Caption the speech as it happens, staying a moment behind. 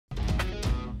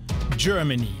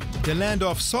Germany, the land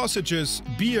of sausages,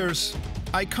 beers,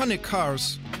 iconic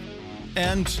cars,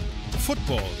 and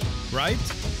football, right?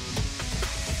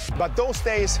 But those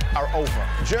days are over.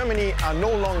 Germany are no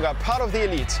longer part of the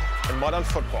elite in modern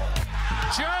football.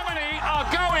 Germany are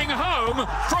going home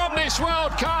from this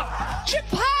World Cup.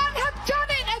 Japan have done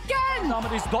it again!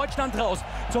 Damit ist Deutschland raus,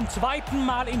 zum zweiten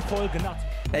Mal in Folge.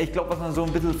 Ich glaube, was man so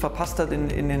ein bisschen verpasst hat in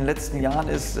den letzten Jahren,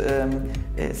 ist,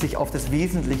 sich auf das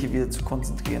Wesentliche wieder zu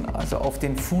konzentrieren, also auf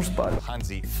den Fußball.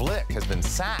 Hansi Flick has been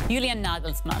sacked. Julian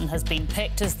Nagelsmann has been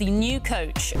picked as the new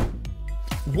coach.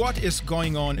 What is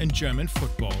going on in German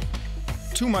football?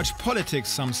 Too much politics,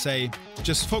 some say.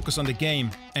 Just focus on the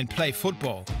game and play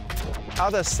football.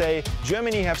 Others say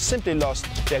Germany have simply lost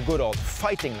their good old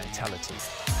fighting mentality.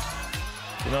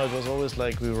 You know, it was always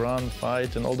like we run,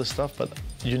 fight and all this stuff, but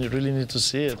you really need to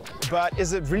see it. But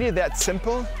is it really that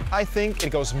simple? I think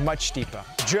it goes much deeper.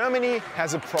 Germany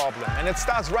has a problem, and it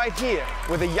starts right here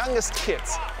with the youngest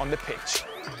kids on the pitch.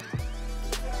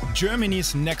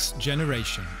 Germany's next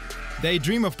generation. They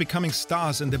dream of becoming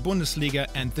stars in the Bundesliga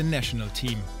and the national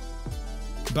team.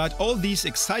 But all these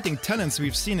exciting talents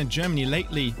we've seen in Germany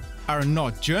lately are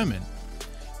not German.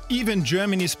 Even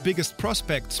Germany's biggest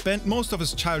prospect spent most of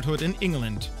his childhood in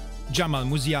England, Jamal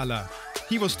Musiala.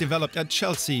 He was developed at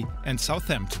Chelsea and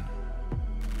Southampton.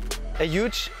 A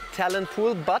huge talent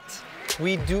pool, but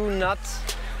we do not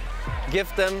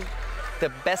give them the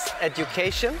best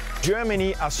education.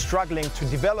 Germany are struggling to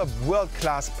develop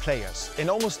world-class players in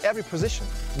almost every position.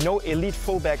 No elite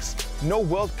fullbacks, no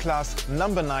world-class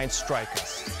number 9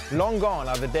 strikers. Long gone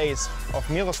are the days of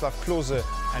Miroslav Klose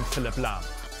and Philipp Lahm.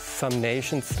 Some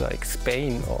nations like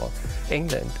Spain or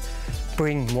England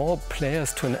bring more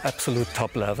players to an absolute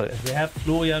top level. We have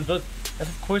Florian Wirtz, and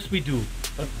of course we do.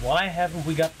 But why haven't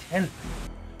we got 10?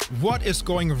 What is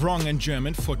going wrong in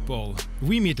German football?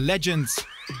 We meet legends,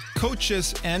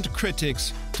 coaches and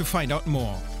critics to find out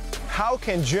more. How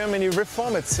can Germany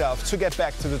reform itself to get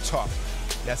back to the top?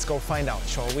 Let's go find out,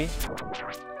 shall we?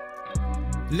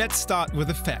 Let's start with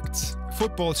the facts.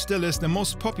 Football still is the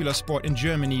most popular sport in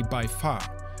Germany by far.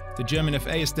 The German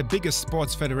FA is the biggest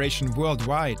sports federation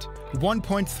worldwide.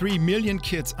 1.3 million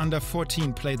kids under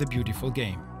 14 play the beautiful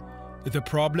game. The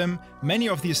problem? Many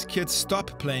of these kids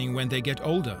stop playing when they get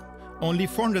older. Only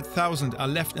 400,000 are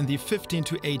left in the 15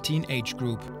 to 18 age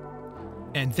group.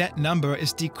 And that number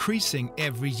is decreasing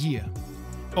every year.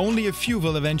 Only a few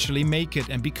will eventually make it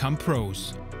and become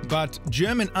pros. But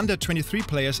German under-23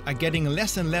 players are getting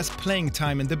less and less playing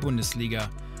time in the Bundesliga,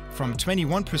 from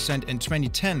 21% in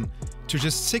 2010 to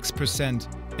just 6%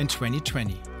 in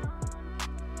 2020.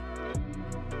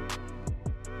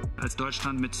 Als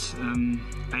Deutschland mit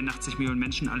 81 Millionen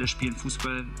Menschen, alle spielen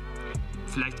Fußball,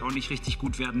 vielleicht auch nicht richtig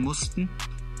gut werden mussten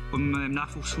im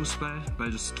Nachwuchsfußball, weil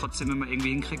du es trotzdem immer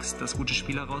irgendwie hinkriegst, dass gute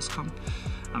Spieler rauskommen.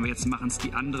 Aber jetzt machen es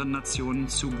die anderen Nationen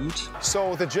zu gut.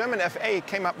 So the German FA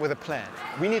came up with a plan.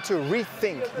 We need to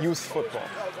rethink youth football.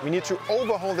 We need to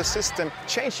overhaul the system,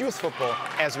 change youth football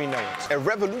as we know it. A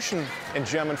revolution in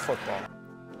German football.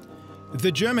 The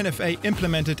German FA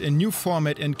implemented a new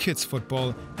format in kids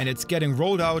football, and it's getting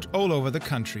rolled out all over the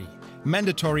country,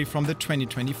 mandatory from the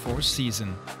 2024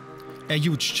 season. A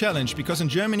huge challenge, because in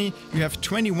Germany you have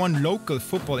 21 local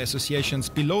football associations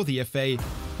below the FA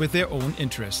with their own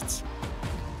interests.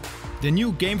 The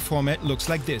new game format looks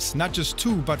like this, not just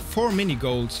 2 but 4 mini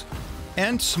goals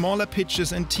and smaller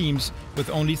pitches and teams with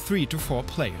only 3 to 4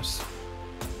 players.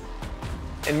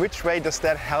 In which way does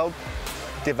that help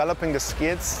developing the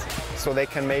skills so they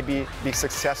can maybe be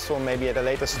successful maybe at a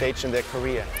later stage in their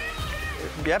career?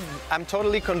 Yeah, I'm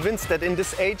totally convinced that in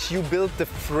this age you build the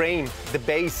frame, the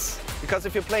base. Because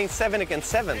if you're playing 7 against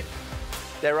 7,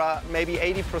 there are maybe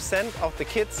 80% of the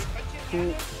kids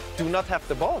who do not have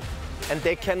the ball. And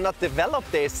they cannot develop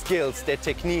their skills, their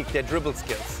technique, their dribble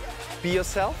skills. Be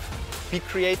yourself, be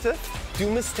creative, do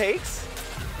mistakes.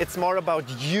 It's more about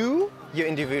you, your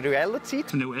individuality.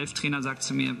 Der U11-Trainer sagt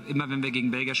zu mir, immer wenn wir gegen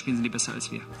Belgier spielen, sind die besser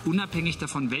als wir. Unabhängig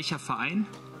davon, welcher Verein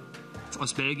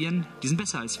aus Belgien, die sind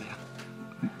besser als wir.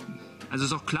 Also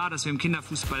ist auch klar, dass wir im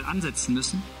Kinderfußball ansetzen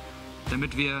müssen,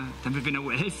 damit wir in der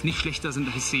U11 nicht schlechter sind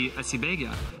als die Belgier.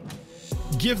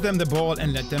 Give them the ball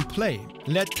and let them play.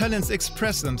 Let talents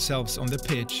express themselves on the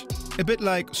pitch. A bit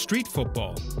like street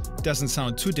football. Doesn't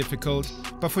sound too difficult,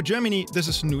 but for Germany this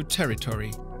is new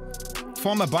territory.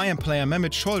 Former Bayern player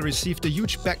Mehmet Scholl received a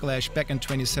huge backlash back in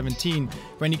 2017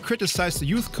 when he criticized the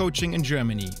youth coaching in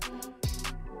Germany.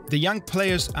 The young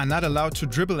players are not allowed to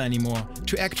dribble anymore,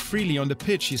 to act freely on the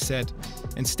pitch, he said.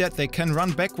 Instead they can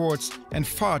run backwards and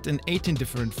fart in 18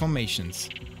 different formations.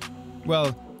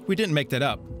 Well, we didn't make that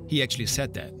up. He actually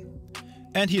said that.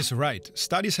 And he's right.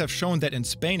 Studies have shown that in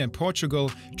Spain and Portugal,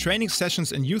 training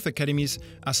sessions in youth academies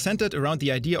are centered around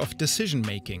the idea of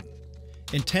decision-making.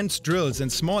 Intense drills in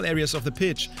small areas of the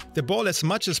pitch, the ball as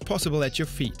much as possible at your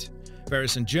feet.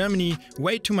 Whereas in Germany,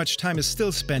 way too much time is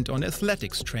still spent on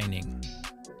athletics training.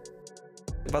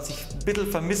 Was ich ein bisschen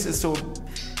vermisse, ist so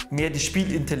mehr die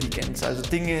Spielintelligenz, also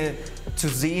Dinge zu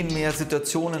sehen, mehr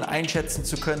Situationen einschätzen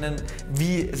zu können,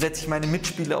 wie setze ich meine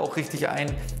Mitspieler auch richtig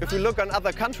ein. If we look on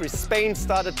other countries, Spain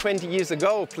started 20 years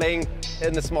ago playing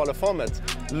in a smaller format.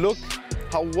 Look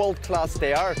how world-class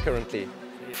they are currently.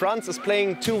 France is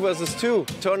playing 2 versus 2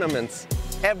 tournaments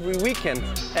every weekend.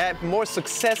 More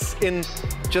success in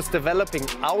just developing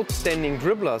outstanding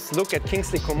dribblers. Look at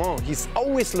Kingsley Coman. He's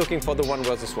always looking for the 1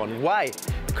 versus 1. Why?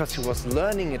 Because he was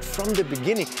learning it from the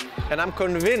beginning. And I'm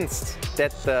convinced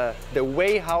that the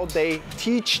way how they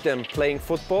teach them playing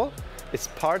football is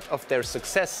part of their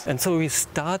success. And so we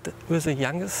start with the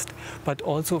youngest, but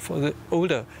also for the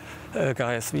older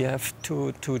guys. We have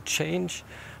to change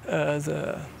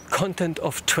the content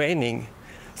of training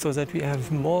so that we have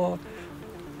more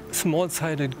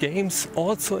small-sided games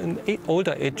also in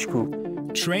older age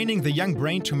group. Training the young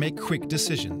brain to make quick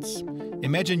decisions.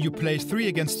 Imagine you play 3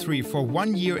 against 3 for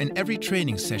 1 year in every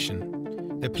training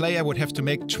session. The player would have to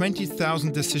make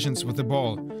 20,000 decisions with the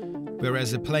ball,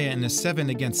 whereas a player in a 7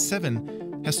 against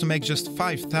 7 has to make just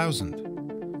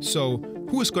 5,000. So,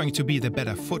 who is going to be the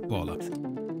better footballer?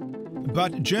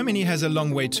 But Germany has a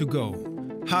long way to go.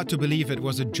 Hard to believe it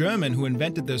was a German who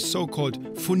invented the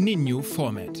so-called Funinho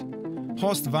format.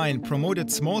 Horst Wright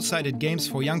promoted small-sided games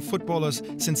for young footballers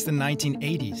since the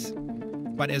 1980s.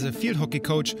 But as a field hockey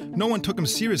coach, no one took him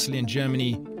seriously in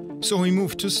Germany. So he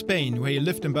moved to Spain, where he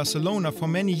lived in Barcelona for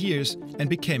many years and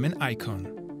became an icon.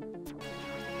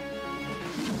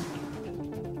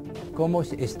 Cómo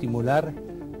estimular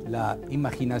la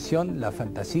imaginación, la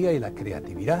fantasía y la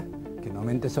creatividad, que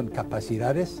normalmente son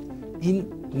capacidades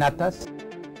innatas.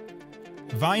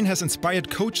 Wright has inspired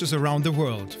coaches around the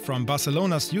world, from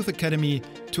Barcelona's youth academy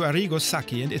to Arrigo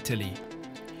Sacchi in Italy.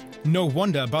 No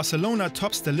wonder Barcelona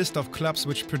tops the list of clubs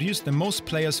which produce the most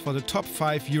players for the top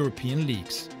 5 European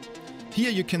leagues. Here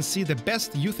you can see the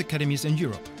best youth academies in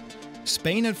Europe.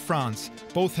 Spain and France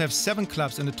both have 7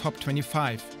 clubs in the top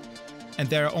 25, and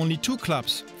there are only 2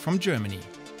 clubs from Germany.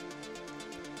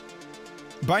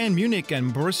 Bayern Munich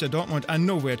and Borussia Dortmund are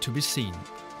nowhere to be seen.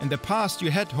 In the past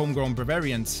you had homegrown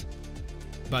Bavarians.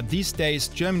 But these days,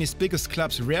 Germany's biggest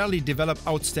clubs rarely develop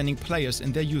outstanding players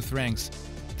in their youth ranks.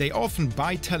 They often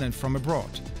buy talent from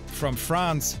abroad, from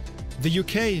France, the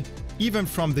UK, even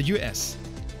from the US.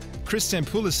 Christian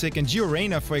Pulisic and Gio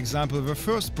Reyna, for example, were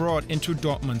first brought into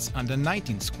Dortmund's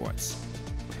under-19 squads.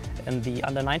 In the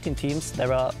under-19 teams,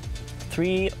 there are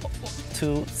 3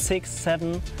 to 6,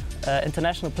 7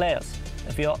 international players.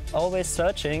 If you're always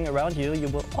searching around you, you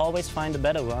will always find a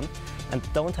better one and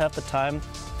don't have the time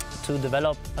to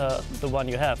develop the one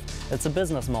you have. It's a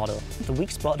business model. The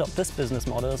weak spot of this business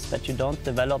model is that you don't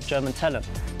develop German talent.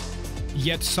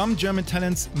 Yet some German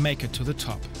talents make it to the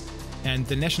top. And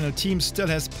the national team still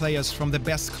has players from the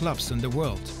best clubs in the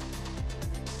world.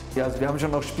 Ja, also wir haben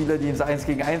schon noch Spieler, die ins 1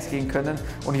 gegen 1 gehen können.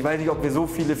 Und ich weiß nicht, ob wir so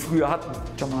viele früher hatten.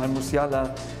 Jamal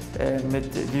Musiala, mit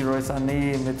Leroy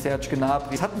Sané, mit Serge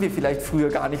Gnabry. Das hatten wir vielleicht früher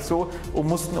gar nicht so und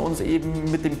mussten uns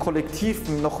eben mit dem Kollektiv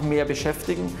noch mehr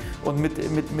beschäftigen und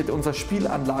mit unserer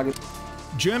Spielanlage.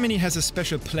 Germany has a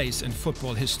special place in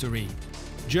football history.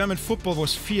 German football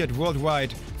was feared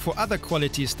worldwide for other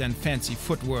qualities than fancy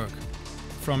footwork.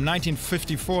 From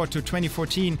 1954 to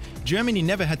 2014, Germany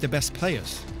never had the best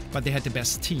players, but they had the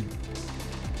best team.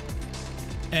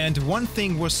 And one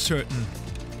thing was certain,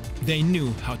 they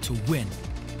knew how to win.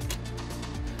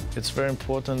 It's very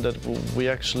important that we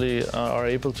actually are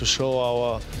able to show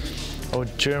our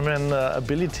German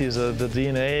abilities, the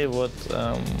DNA, what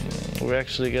we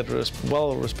actually get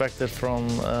well respected from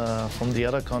the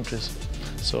other countries.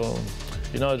 So,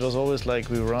 you know, it was always like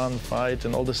we run, fight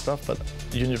and all this stuff, but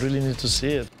you really need to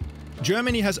see it.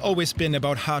 Germany has always been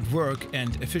about hard work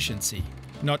and efficiency.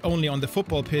 Not only on the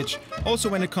football pitch, also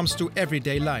when it comes to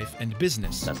everyday life and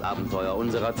business. Das Abenteuer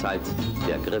unserer Zeit,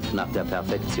 der Griff nach der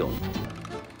Perfektion.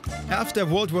 After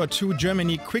World War II,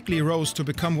 Germany quickly rose to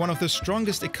become one of the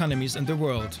strongest economies in the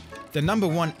world, the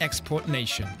 #1 export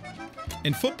nation.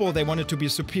 In football, they wanted to be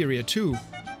superior too.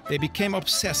 They became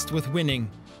obsessed with winning,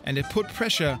 and it put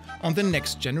pressure on the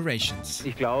next generations.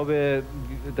 Ich glaube,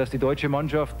 dass die deutsche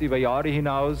Mannschaft über Jahre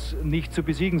hinaus nicht zu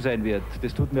besiegen sein wird.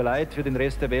 Das tut mir leid für den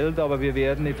Rest der Welt, aber wir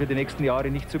werden für die nächsten Jahre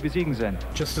nicht zu besiegen sein.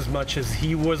 Just as much as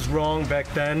he was wrong back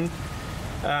then,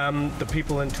 the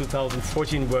people in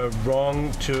 2014 were wrong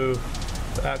to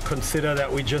consider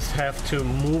that we just have to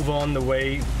move on the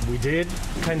way we did.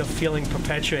 Kind of feeling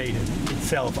perpetuated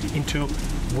itself into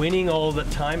winning all the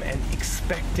time and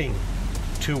expecting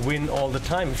to win all the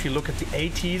time. If you look at the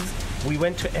 80s, we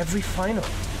went to every final.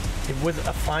 It was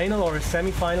a final or a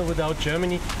semi-final without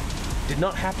Germany. Did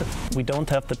not happen. We don't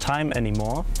have the time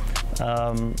anymore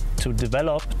to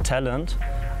develop talent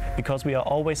because we are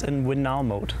always in win now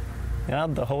mode. Yeah,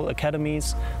 the whole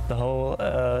academies, the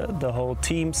whole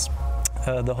teams,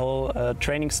 the whole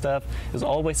training staff is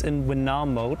always in win now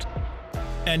mode.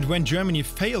 And when Germany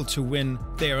failed to win,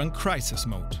 they are in crisis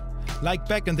mode. Like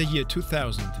back in the year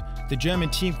 2000, the German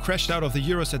team crashed out of the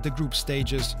Euros at the group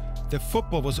stages. The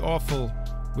football was awful,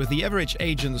 with the average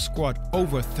age in the squad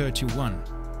over 31.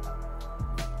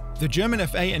 The German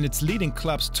FA and its leading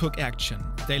clubs took action.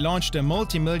 They launched a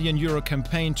multi-million euro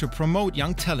campaign to promote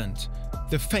young talent,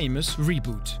 the famous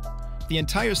reboot. The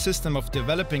entire system of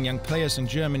developing young players in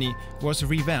Germany was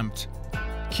revamped.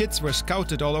 Kids were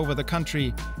scouted all over the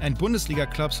country, and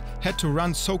Bundesliga clubs had to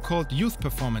run so-called youth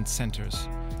performance centers.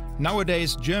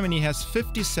 Nowadays, Germany has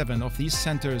 57 of these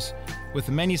centers, with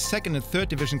many second and third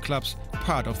division clubs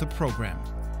part of the program.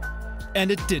 And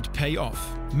it did pay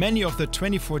off. Many of the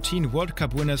 2014 World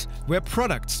Cup winners were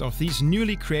products of these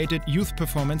newly created youth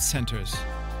performance centers.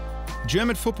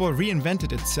 German football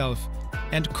reinvented itself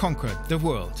and conquered the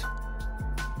world.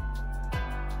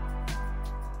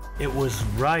 It was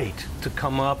right to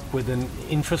come up with an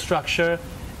infrastructure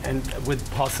and with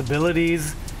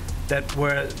possibilities that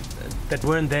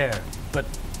weren't there, but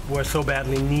were so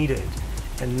badly needed.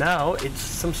 And now it's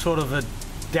some sort of a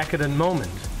decadent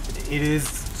moment. It is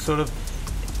sort of,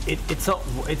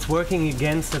 it's working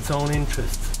against its own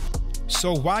interests.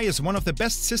 So why is one of the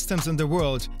best systems in the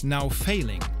world now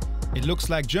failing? It looks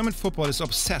like German football is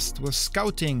obsessed with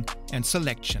scouting and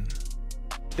selection.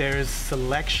 There is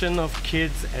selection of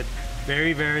kids at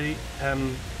very, very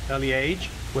early age.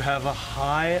 We have a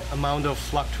high amount of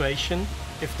fluctuation.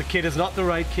 If the kid is not the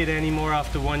right kid anymore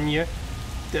after 1 year,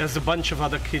 there's a bunch of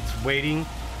other kids waiting,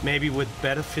 maybe with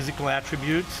better physical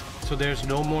attributes. So there's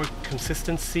no more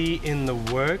consistency in the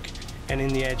work and in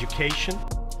the education.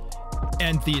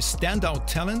 And the standout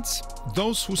talents,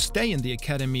 those who stay in the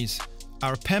academies,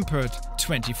 are pampered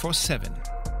 24/7.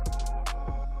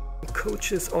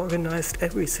 Coaches organized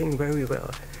everything very well.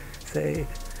 They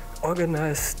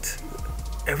organized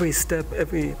every step,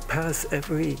 every pass,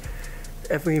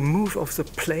 every move of the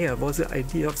player was the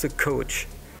idea of the coach.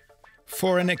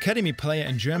 For an academy player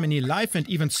in Germany, life and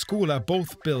even school are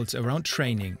both built around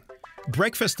training.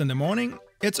 Breakfast in the morning,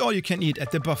 it's all you can eat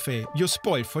at the buffet. You're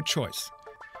spoiled for choice.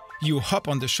 You hop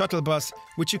on the shuttle bus,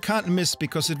 which you can't miss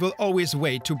because it will always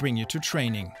wait to bring you to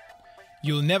training.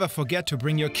 You'll never forget to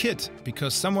bring your kit,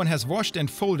 because someone has washed and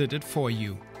folded it for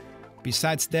you.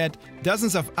 Besides that,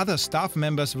 dozens of other staff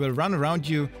members will run around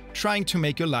you, trying to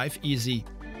make your life easy.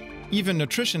 Even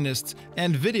nutritionists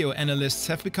and video analysts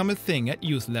have become a thing at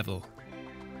youth level.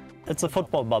 It's a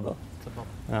football bubble.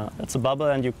 It's a bubble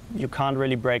and you can't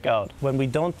really break out. When we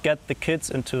don't get the kids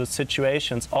into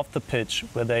situations off the pitch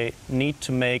where they need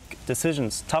to make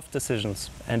decisions, tough decisions,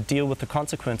 and deal with the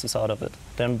consequences out of it,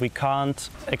 then we can't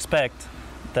expect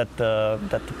that the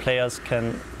players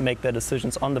can make their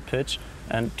decisions on the pitch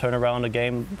and turn around a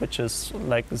game which is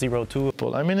like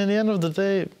 0-2. I mean, in the end of the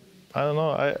day, I don't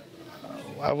know,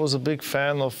 I was a big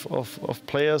fan of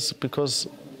players because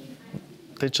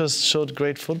they just showed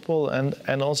great football,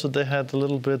 and also they had a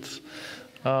little bit,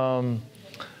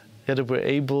 they were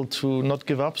able to not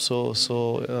give up so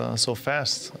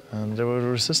fast, and they were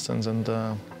resistant, and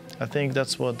I think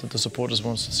that's what the supporters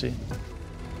want to see.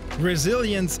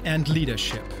 Resilience and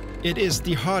leadership. It is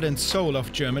the heart and soul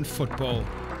of German football.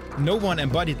 No one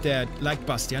embodied that like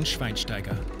Bastian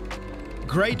Schweinsteiger.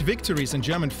 Great victories in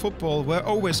German football were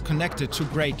always connected to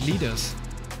great leaders.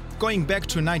 Going back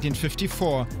to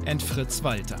 1954 and Fritz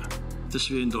Walter. Dass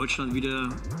wir in Deutschland wieder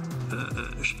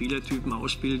Spielertypen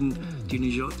ausbilden, die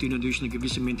natürlich eine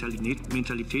gewisse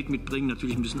Mentalität mitbringen.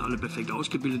 Natürlich müssen alle perfekt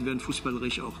ausgebildet werden,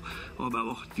 fußballerisch auch, aber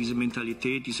auch diese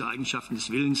Mentalität, diese Eigenschaften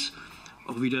des Willens,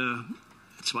 auch wieder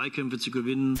Zweikämpfe zu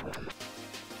gewinnen.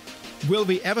 Will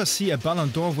we ever see a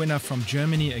Ballon d'Or winner from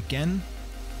Germany again?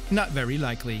 Not very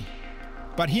likely.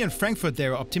 But here in Frankfurt they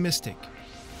are optimistic.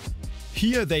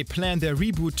 Here they plan their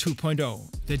Reboot 2.0.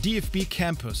 The DFB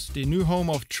Campus, the new home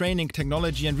of training,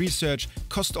 technology and research,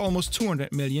 cost almost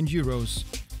 200 million euros.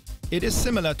 It is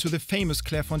similar to the famous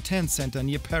Clairefontaine Center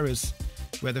near Paris,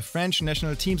 where the French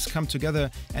national teams come together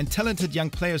and talented young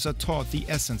players are taught the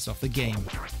essence of the game.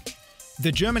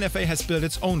 The German FA has built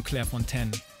its own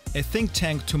Clairefontaine, a think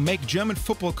tank to make German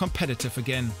football competitive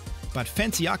again. But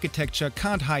fancy architecture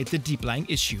can't hide the deep-lying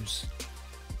issues.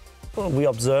 we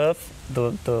observe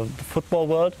the football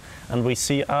world, and we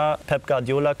see, Pep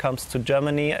Guardiola comes to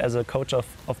Germany as a coach of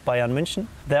Bayern München.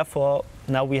 Therefore,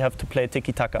 now we have to play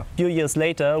tiki-taka. A few years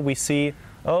later, we see,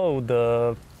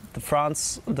 the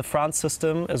France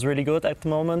system is really good at the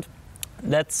moment.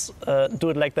 Let's do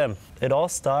it like them. It all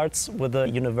starts with a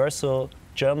universal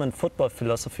German football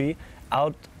philosophy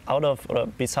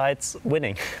besides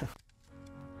winning.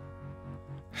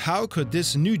 How could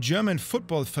this new German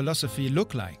football philosophy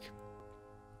look like?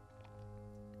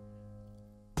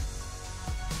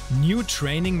 New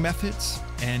training methods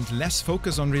and less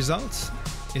focus on results?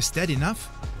 Is that enough?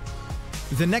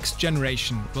 The next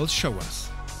generation will show us.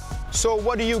 So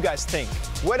what do you guys think?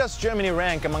 Where does Germany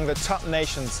rank among the top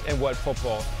nations in world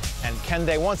football? And can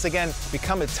they once again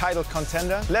become a title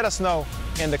contender? Let us know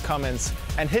in the comments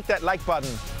and hit that like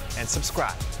button and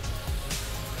subscribe.